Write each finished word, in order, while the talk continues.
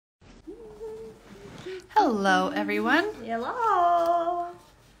Hello, everyone. Hello.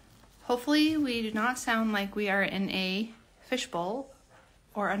 Hopefully we do not sound like we are in a fishbowl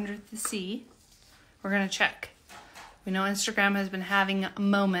or under the sea. We're going to check. We know Instagram has been having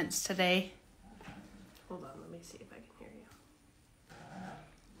moments today. Hold on, let me see if I can hear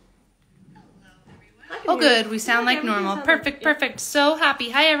you. Oh, good. We sound like normal. Perfect. So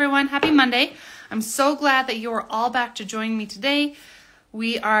happy. Hi, everyone. Happy Monday. I'm so glad that you are all back to join me today.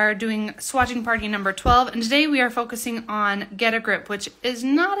 We are doing swatching party number 12, and today we are focusing on Get a Grip, which is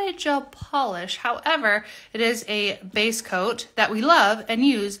not a gel polish. However, it is a base coat that we love and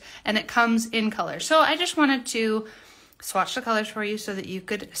use, and it comes in colors. So I just wanted to swatch the colors for you so that you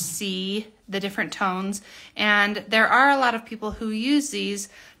could see the different tones. And there are a lot of people who use these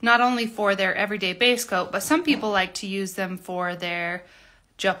not only for their everyday base coat, but some people like to use them for their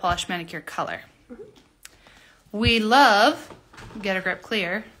gel polish manicure color. We love Get a Grip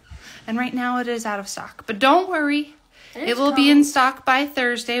Clear, and right now it is out of stock. But don't worry, it will be in stock by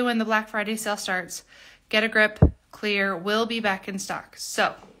Thursday when the Black Friday sale starts. Get a Grip Clear will be back in stock.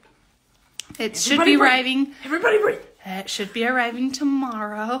 So it should be arriving. Everybody breathe. It should be arriving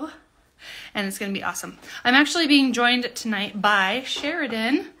tomorrow, and it's going to be awesome. I'm actually being joined tonight by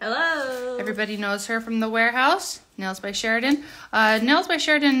Sheridan. Hello. Everybody knows her from the warehouse. Nails by Sheridan. Nails by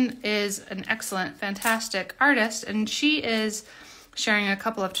Sheridan is an excellent, fantastic artist, and she is sharing a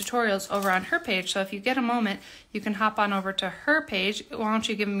couple of tutorials over on her page. So if you get a moment, you can hop on over to her page. Why don't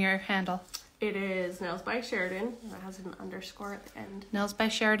you give them your handle? It is Nails by Sheridan. It has an underscore at the end. Nails by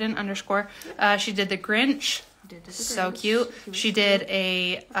Sheridan underscore. She did the Grinch. So cute. She did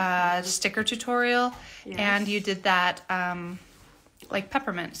a sticker tutorial, and you did that like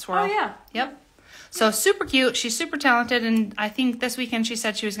peppermint swirl. Oh yeah. Yep. So super cute. She's super talented, and I think this weekend she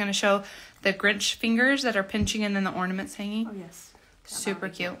said she was going to show the Grinch fingers that are pinching and then the ornaments hanging. Oh yes. Super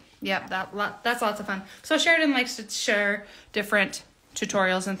cute. Yep, that's lots of fun. So Sheridan likes to share different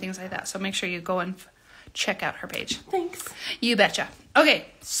tutorials and things like that. So make sure you go and check out her page. Thanks. You betcha. Okay,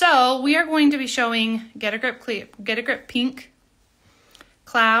 so we are going to be showing Get a Grip Pink,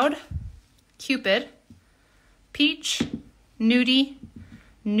 Cloud, Cupid, Peach, Nudie,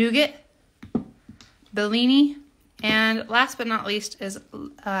 Nougat, Bellini, and last but not least is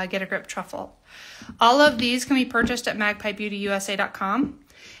Get a Grip Truffle. All of these can be purchased at magpiebeautyusa.com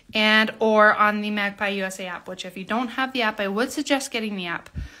and or on the Magpie USA app, which if you don't have the app, I would suggest getting the app.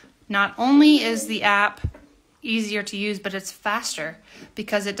 Not only is the app easier to use, but it's faster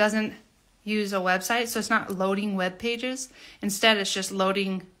because it doesn't use a website, so it's not loading web pages. Instead, it's just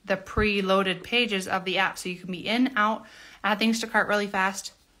loading the pre-loaded pages of the app, so you can be in, out, add things to cart really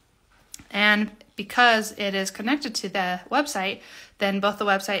fast. And because it is connected to the website, then both the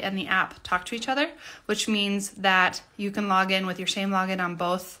website and the app talk to each other, which means that you can log in with your same login on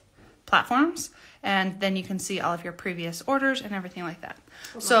both platforms, and then you can see all of your previous orders and everything like that.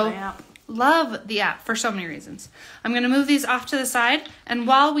 Love the app for so many reasons. I'm going to move these off to the side, and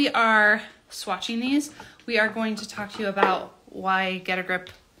while we are swatching these, we are going to talk to you about why Get a Grip,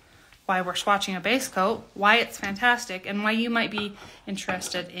 why we're swatching a base coat, why it's fantastic, and why you might be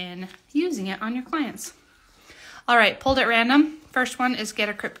interested in using it on your clients. All right, pulled at random. First one is Get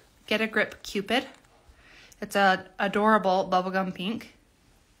a Grip Cupid. It's a adorable bubblegum pink.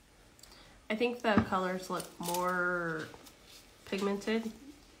 I think the colors look more pigmented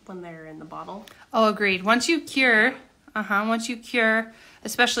when they're in the bottle. Oh, agreed. Once you cure,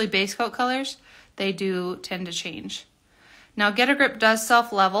 especially base coat colors, they do tend to change. Now, Get a Grip does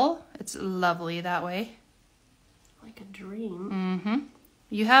self-level. It's lovely that way. Like a dream.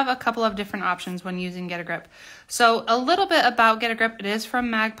 You have a couple of different options when using Get a Grip. So a little bit about Get a Grip. It is from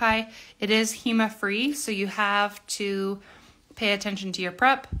Magpie. It is HEMA free, so you have to pay attention to your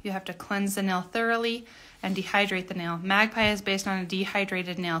prep. You have to cleanse the nail thoroughly and dehydrate the nail. Magpie is based on a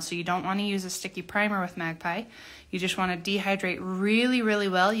dehydrated nail, so you don't want to use a sticky primer with Magpie. You just want to dehydrate really, really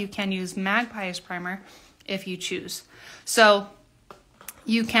well. You can use Magpie's primer if you choose. So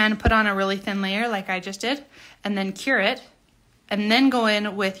you can put on a really thin layer like I just did and then cure it and then go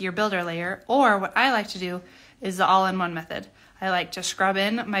in with your builder layer, or what I like to do is the all-in-one method. I like to scrub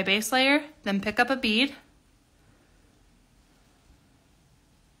in my base layer, then pick up a bead,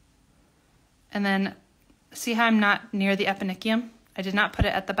 and then see how I'm not near the eponychium? I did not put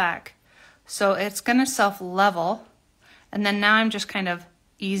it at the back. So it's going to self-level, and then now I'm just kind of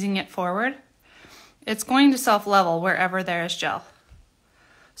easing it forward. It's going to self-level wherever there is gel.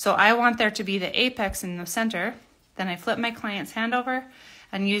 So I want there to be the apex in the center. Then I flip my client's hand over,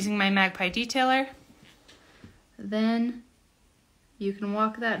 and using my Magpie detailer, then you can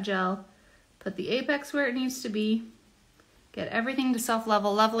walk that gel, put the apex where it needs to be, get everything to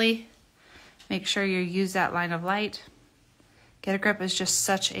self-level lovely, Make sure you use that line of light. Get a Grip is just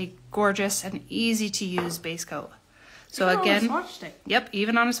such a gorgeous and easy to use base coat. So even again, on a swatch stick. Yep,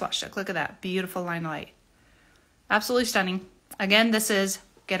 even on a swatch stick. Look at that beautiful line of light. Absolutely stunning. Again, this is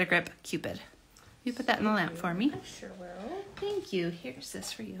Get a Grip Cupid. You put that in the lamp for me. I sure will. Thank you. Here's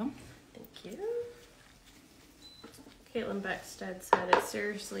this for you. Thank you. Caitlin Beckstead said it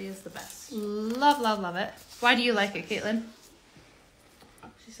seriously is the best. Love, love, love it. Why do you like it, Caitlin?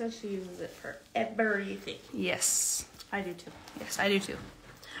 She says she uses it for everything. Yes. I do too. Yes, I do too.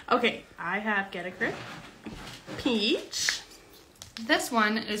 Okay, I have Get a Grip Peach. This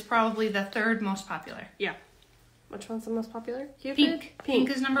one is probably the third most popular. Yeah. Which one's the most popular? Cupid? Pink. Pink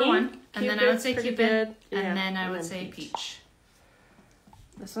is number one. And then I would say Cupid. Good. And then I would say Peach.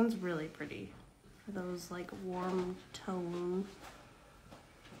 This one's really pretty. For those like warm tone.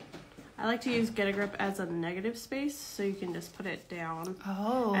 I like to use Get a Grip as a negative space, so you can just put it down.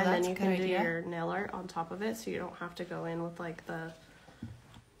 Oh, and that's then you a can good do idea. your nail art on top of it, so you don't have to go in with like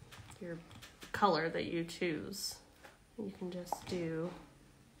your color that you choose. You can just do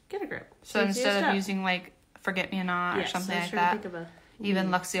Get a Grip. So instead of using like Forget Me Not or something like that, even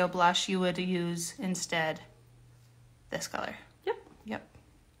Luxio Blush, you would use instead this color. Yep. Yep.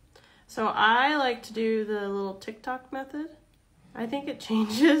 So I like to do the little TikTok method. I think it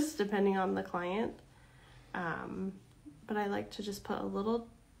changes depending on the client. But I like to just put a little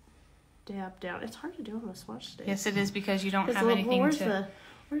dab down. It's hard to do on a swatch stick. Yes, it is, because you don't have anything where's to...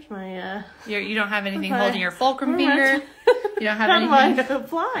 my... You don't have anything holding your fulcrum finger. You don't have anything... How do I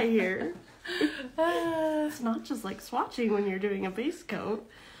apply here? It's not just like swatching when you're doing a base coat.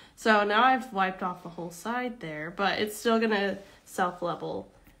 So now I've wiped off the whole side there, but it's still going to self-level.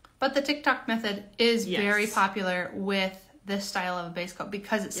 But the TikTok method is Yes. very popular with this style of a base coat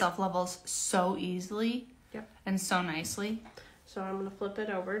because it self-levels so easily and so nicely. So I'm going to flip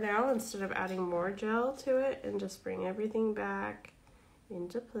it over now instead of adding more gel to it and just bring everything back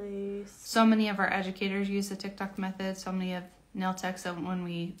into place. So many of our educators use the TikTok method. So many of nail techs, so when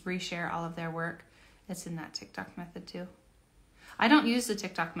we reshare all of their work, it's in that TikTok method too. I don't use the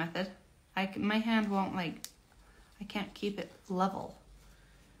TikTok method. My hand won't I can't keep it level.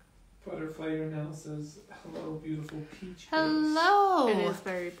 Butterfly Your Nail says, hello, beautiful peach. Hello. It is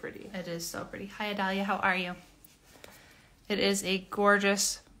very pretty. It is so pretty. Hi, Adalia. How are you? It is a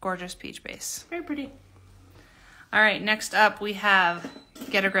gorgeous, gorgeous peach base. Very pretty. All right, next up we have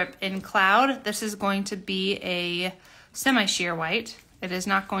Get a Grip in Cloud. This is going to be a semi-sheer white. It is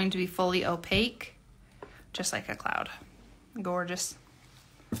not going to be fully opaque, just like a cloud. Gorgeous.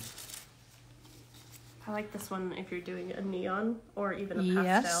 I like this one if you're doing a neon or even a pastel.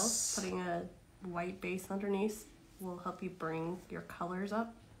 Yes. Putting a white base underneath will help you bring your colors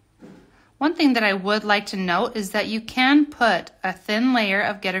up. One thing that I would like to note is that you can put a thin layer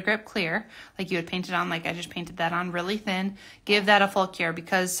of Get a Grip clear, like you would paint it on, like I just painted that on really thin, give that a full cure,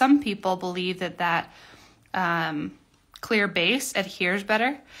 because some people believe that clear base adheres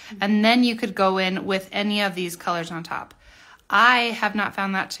better, and then you could go in with any of these colors on top. I have not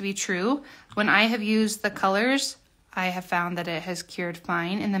found that to be true. When I have used the colors, I have found that it has cured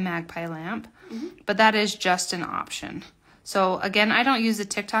fine in the Magpie lamp, but that is just an option. So again, I don't use the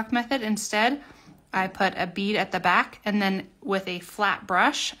TikTok method. Instead, I put a bead at the back, and then with a flat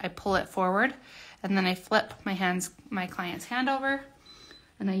brush, I pull it forward, and then I flip my client's hand over,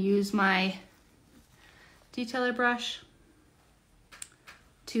 and I use my detailer brush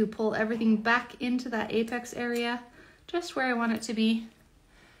to pull everything back into that apex area, just where I want it to be.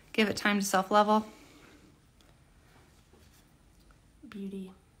 Give it time to self-level.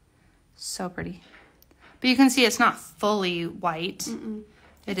 Beauty. So pretty. But you can see it's not fully white.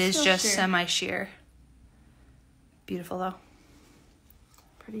 It is still just sheer. semi-sheer. Beautiful though.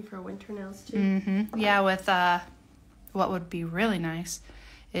 Pretty for winter nails too. Yeah, with what would be really nice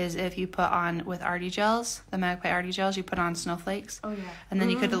is if you put on with Arty gels, the Magpie Arty gels, you put on snowflakes. Oh yeah. And then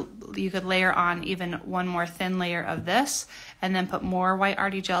you could layer on even one more thin layer of this, and then put more white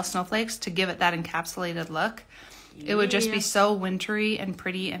Arty gel snowflakes to give it that encapsulated look. It would just be so wintry and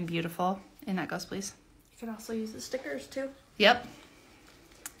pretty and beautiful. And that goes, please. You can also use the stickers too. Yep.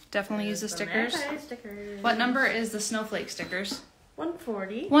 Definitely use the stickers. Stickers. What number is the snowflake stickers?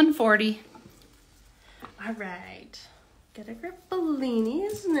 140. 140. All right. Get a Grip Bellini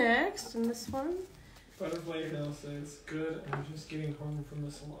is next, and this one. Butterfly Your Nail says, good, I'm just getting home from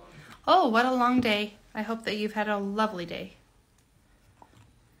the salon. Oh, what a long day. I hope that you've had a lovely day.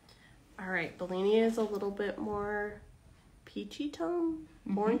 All right, Bellini is a little bit more peachy tone,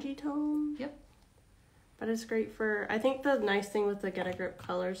 orangey tone. Yep. But it's great for, I think the nice thing with the Get a Grip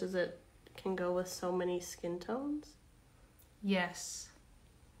colors is it can go with so many skin tones. Yes.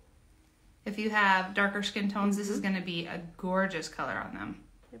 If you have darker skin tones, this is going to be a gorgeous color on them.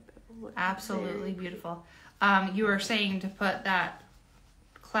 Yep, it will look Absolutely very beautiful. You were saying to put that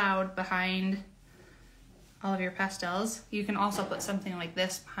cloud behind all of your pastels. You can also put something like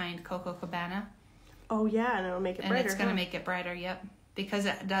this behind Coco Cabana. Oh yeah, and it'll make it brighter. And it's going to make it brighter, yep. Because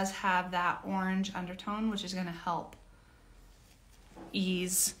it does have that orange undertone, which is going to help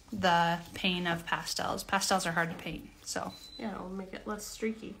ease the pain of pastels. Pastels are hard to paint, so. Yeah, it'll make it less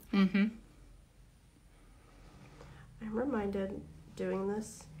streaky. Mm-hmm. I'm reminded doing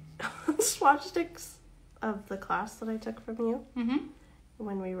this swatch sticks of the class that I took from you Mm-hmm.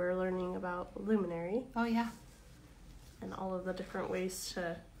 when we were learning about luminary Oh, yeah. and all of the different ways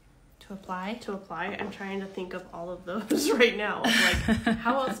to apply. I'm trying to think of all of those right now. Like,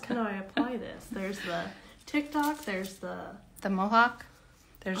 how else can I apply this? There's the TikTok, there's the mohawk.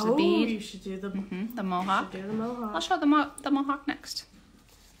 There's the bead. You should do the The mohawk. You should do the mohawk. I'll show the mohawk next.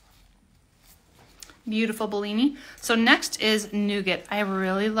 Beautiful Bellini. So next is Nougat. I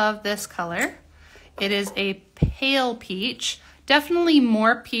really love this color. It is a pale peach. Definitely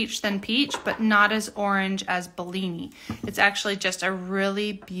more peach than peach, but not as orange as Bellini. It's actually just a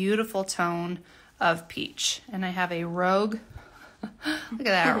really beautiful tone of peach. And I have a rogue, look at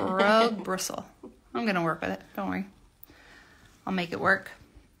that, rogue bristle. I'm going to work with it. Don't worry. I'll make it work.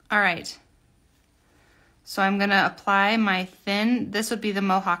 All right. So I'm going to apply my thin, this would be the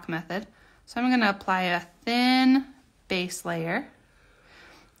mohawk method. So I'm going to apply a thin base layer.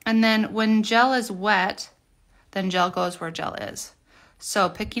 And then when gel is wet, then gel goes where gel is. So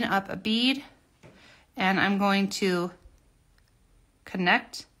picking up a bead, and I'm going to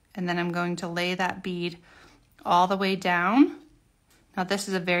connect, and then I'm going to lay that bead all the way down. Now this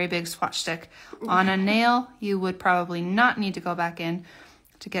is a very big swatch stick. On a nail, you would probably not need to go back in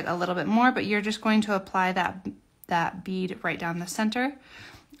to get a little bit more, but you're just going to apply that bead right down the center.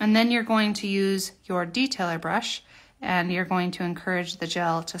 And then you're going to use your detailer brush, and you're going to encourage the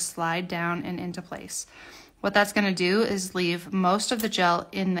gel to slide down and into place. What that's going to do is leave most of the gel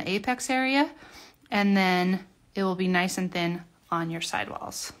in the apex area, and then it will be nice and thin on your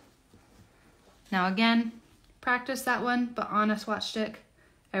sidewalls. Now again, practice that one, but on a swatch stick,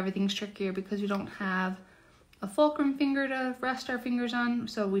 everything's trickier because we don't have a fulcrum finger to rest our fingers on,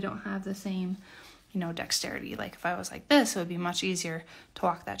 so we don't have the same, dexterity. Like if I was like this, it would be much easier to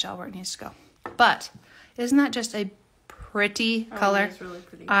walk that gel where it needs to go. But isn't that just a pretty color? It's really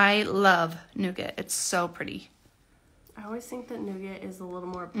pretty. I love Nougat. It's so pretty. I always think that Nougat is a little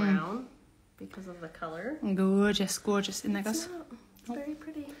more brown because of the color. Gorgeous, gorgeous. Isn't that goes? It's very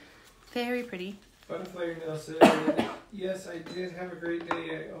pretty. Very pretty. Butterfly Your Nails said, yes, I did have a great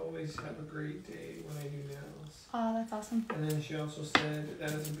day. I always have a great day when I do nails. Oh, that's awesome. And then she also said,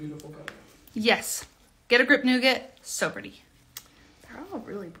 that is a beautiful color. Yes. Get a Grip Nougat. So pretty. They're all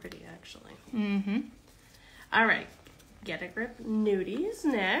really pretty, actually. Mm-hmm. All right. Get a Grip Nudies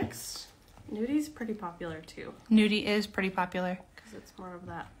next. Nudies pretty popular, too. Nudie is pretty popular. Because it's more of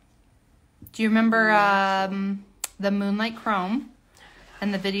that. Do you remember the Moonlight Chrome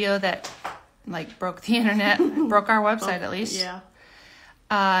and the video that broke the internet, broke our website at least?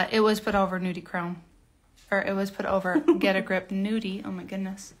 Yeah. It was put over Nudie Chrome. Or it was put over Get a Grip Nudie. Oh my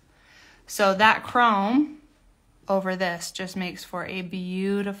goodness. So that chrome over this just makes for a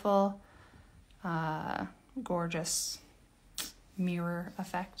beautiful, gorgeous mirror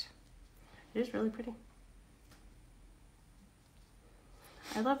effect. It is really pretty.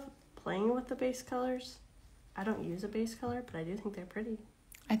 I love playing with the base colors. I don't use a base color, but I do think they're pretty.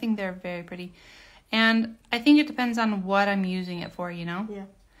 I think they're very pretty. And I think it depends on what I'm using it for, Yeah.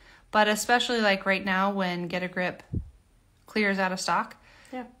 But especially like right now when Get a Grip clears out of stock.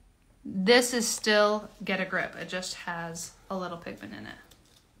 Yeah. This is still Get a Grip. It just has a little pigment in it.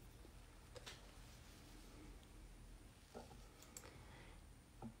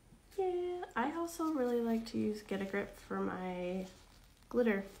 Yeah, I also really like to use Get a Grip for my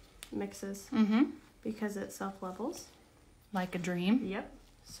glitter mixes Mm-hmm. because it self-levels. Like a dream. Yep.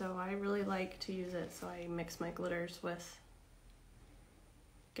 So I really like to use it, so I mix my glitters with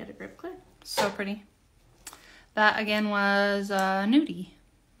Get a Grip Clear. So pretty. That again was Nudie.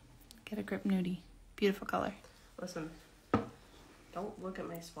 Get a Grip Nudie. Beautiful color. Listen, don't look at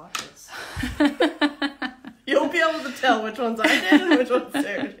my swatches. You'll be able to tell which ones I did and which ones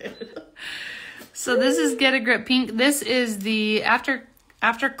Sarah did. So this is Get a Grip Pink. This is the, after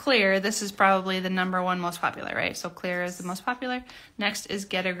Clear, this is probably the #1 most popular, right? So Clear is the most popular. Next is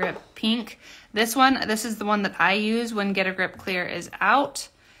Get a Grip Pink. This is the one that I use when Get a Grip Clear is out.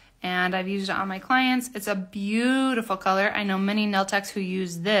 And I've used it on my clients. It's a beautiful color. I know many nail techs who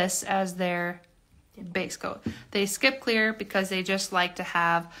use this as their base coat. They skip clear because they just like to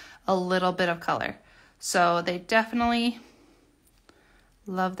have a little bit of color. So they definitely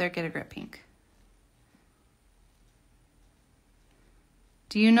love their Get a Grip pink.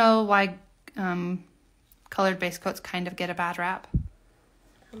 Do you know why colored base coats kind of get a bad rap?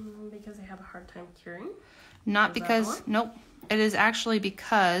 Because they have a hard time curing? Not because, nope. It is actually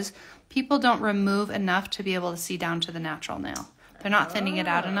because people don't remove enough to be able to see down to the natural nail. They're not thinning it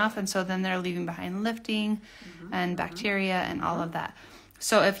out enough, and so then they're leaving behind lifting and bacteria and all of that.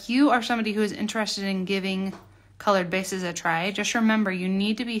 So if you are somebody who is interested in giving colored bases a try, just remember you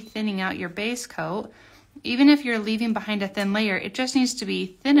need to be thinning out your base coat. Even if you're leaving behind a thin layer, it just needs to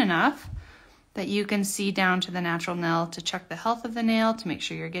be thin enough that you can see down to the natural nail to check the health of the nail, to make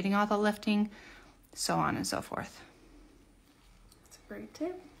sure you're getting all the lifting, so on and so forth. That's a great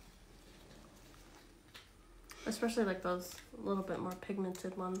tip. Especially like those a little bit more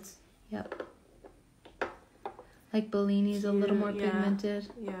pigmented ones. Yep. Like Bellini's a little more pigmented.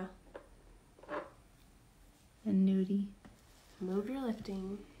 Yeah. And nudie. Move your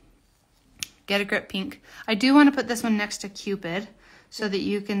lifting. Get a Grip pink. I do want to put this one next to Cupid so that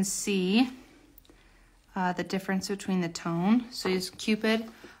you can see the difference between the tone. So use Cupid,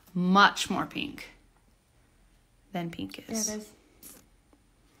 much more pink than pink is. Yeah, it is.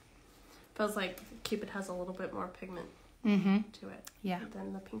 Feels like Cupid has a little bit more pigment to it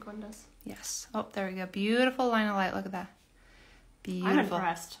than the pink one does. Yes. Oh, there we go. Beautiful line of light. Look at that. Beautiful. I'm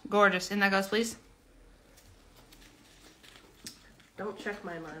impressed. Gorgeous. In that goes, please. Don't check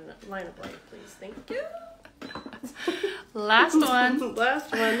my line of light, please. Thank you. Last one.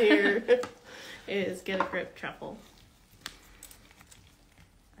 Last one here is Get a Grip Truffle.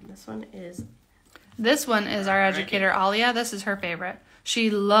 And this one is our educator, Alia. This is her favorite.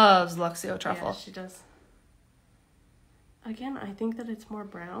 She loves Luxio Truffle. Yeah, she does. Again, I think that it's more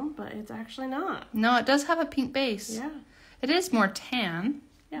brown, but it's actually not. No, it does have a pink base. Yeah. It is more tan,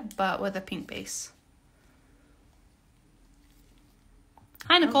 but with a pink base.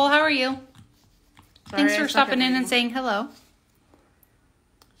 Hi, Nicole. How are you? Thanks for stopping in and saying hello.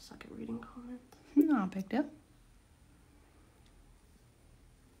 Suck at reading comments. No big deal.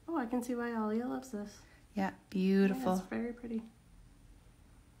 Oh, I can see why Alia loves this. Yeah, beautiful. Yeah, it's very pretty.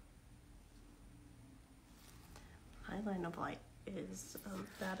 My line of light is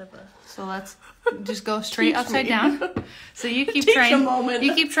that of a... So let's just go straight upside down. So you keep Take trying. a moment.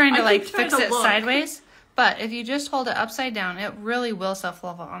 You keep trying to like trying fix to it look. sideways. But if you just hold it upside down, it really will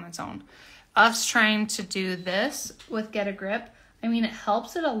self-level on its own. Us trying to do this with Get a Grip, I mean, it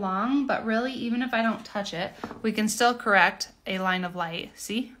helps it along, but really, even if I don't touch it, we can still correct a line of light.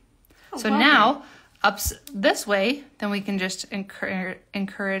 See? Oh, So wow. now, up this way, then we can just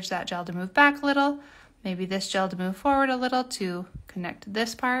encourage that gel to move back a little. Maybe this gel to move forward a little to connect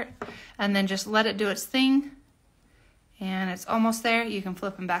this part. And then just let it do its thing. And it's almost there. You can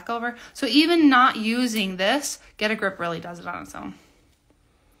flip them back over. So even not using this, Get a Grip really does it on its own.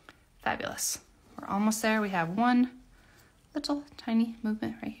 Fabulous. We're almost there. We have one little tiny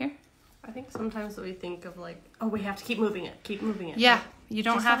movement right here. I think sometimes we think of like, oh, we have to keep moving it. Yeah, you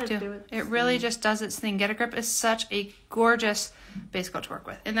don't Just have let to. it do its It really thing. just does its thing. Get a Grip is such a gorgeous base coat to work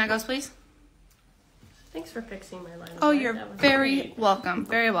with. And that goes, please. Thanks for fixing my line of Oh, light. you're That was very great. welcome.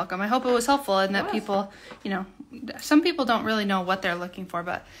 Very welcome. I hope it was helpful and that It was. people, some people don't really know what they're looking for,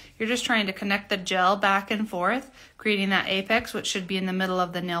 but you're just trying to connect the gel back and forth, creating that apex, which should be in the middle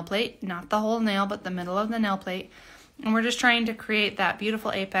of the nail plate, not the whole nail, but the middle of the nail plate. And we're just trying to create that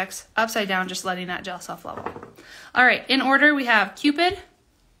beautiful apex upside down, just letting that gel self-level. All right, in order, we have Cupid.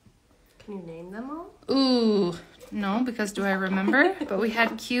 Can you name them all? Ooh, no, because do I remember? But we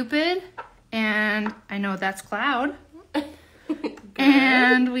had Cupid, and I know that's Cloud.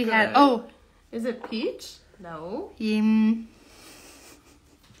 And we had, Is it Peach? No.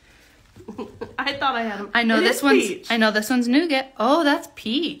 I thought I had them. I know It this is one's Peach. I know this one's Nougat. Oh, that's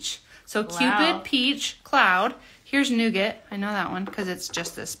Peach. So Wow. Cupid, Peach, Cloud. Here's Nougat. I know that one because it's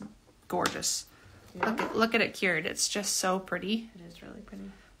just this gorgeous. Yeah. Look at it cured. It's just so pretty. It is really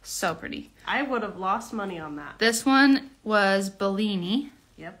pretty. So pretty. I would have lost money on that. This one was Bellini.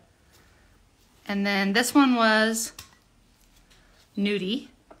 Yep. And then this one was Nudie.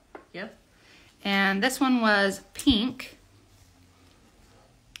 Yep. And this one was Pink.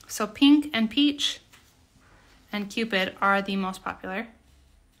 So Pink and Peach and Cupid are the most popular.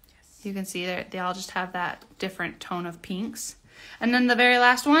 Yes. You can see they all just have that different tone of pinks. And then the very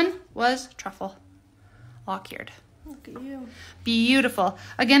last one was Truffle. All cured. Look at you. Beautiful.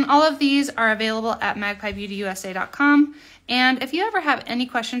 Again, all of these are available at magpiebeautyusa.com. And if you ever have any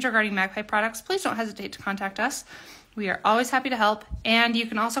questions regarding Magpie products, please don't hesitate to contact us. We are always happy to help, and you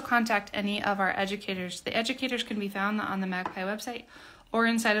can also contact any of our educators. The educators can be found on the Magpie website or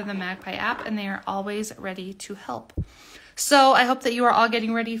inside of the Magpie app, and they are always ready to help. So I hope that you are all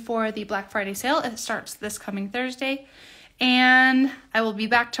getting ready for the Black Friday sale. It starts this coming Thursday, and I will be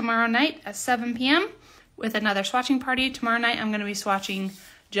back tomorrow night at 7 p.m. with another swatching party. Tomorrow night I'm going to be swatching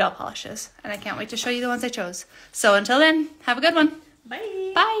gel polishes, and I can't wait to show you the ones I chose. So until then, have a good one.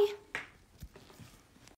 Bye. Bye.